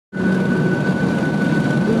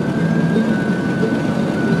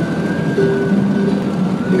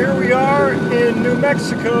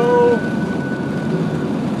Mexico.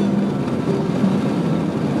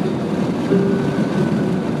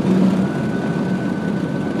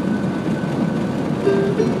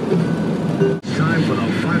 Time for the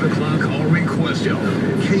 5 o'clock call request hour.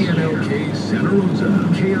 KNLK Santa Rosa,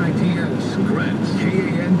 KITS Grants,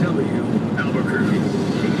 KANW Albuquerque,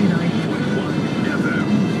 89.1 FM.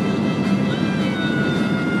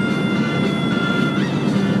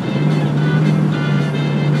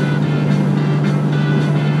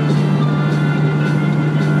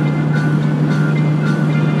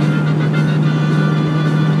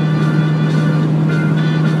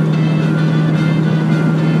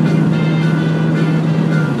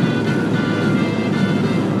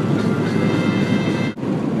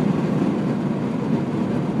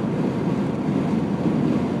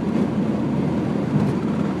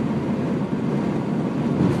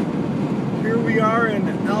 We are in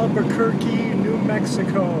Albuquerque, New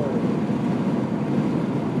Mexico.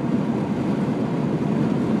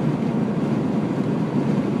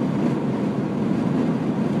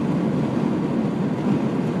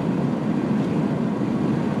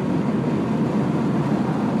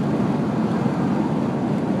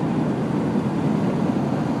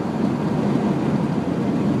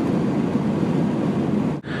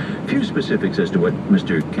 Few specifics as to what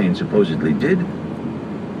Mr. Kane supposedly did.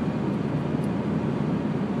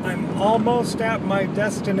 I'm almost at my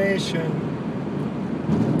destination.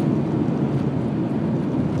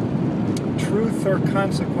 Truth or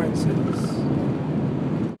consequences?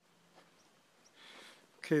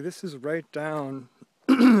 Okay, this is right down.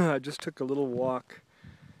 I just took a little walk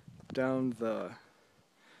down the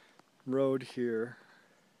road here.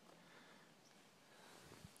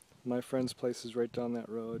 My friend's place is right down that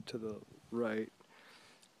road to the right.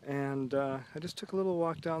 And I just took a little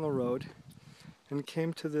walk down the road and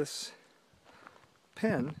came to this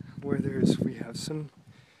pen where we have some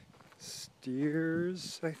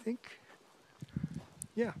steers, I think.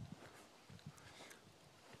 Yeah.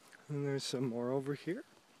 And there's some more over here.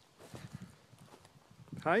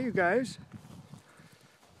 Hi, you guys.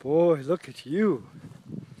 Boy, look at you.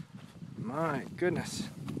 My goodness.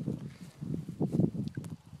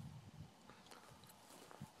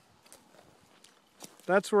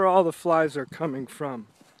 That's where all the flies are coming from.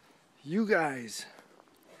 You guys.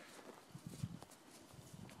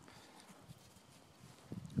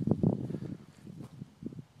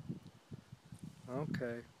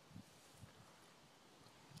 Okay.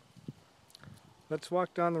 Let's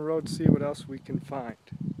walk down the road, see what else we can find.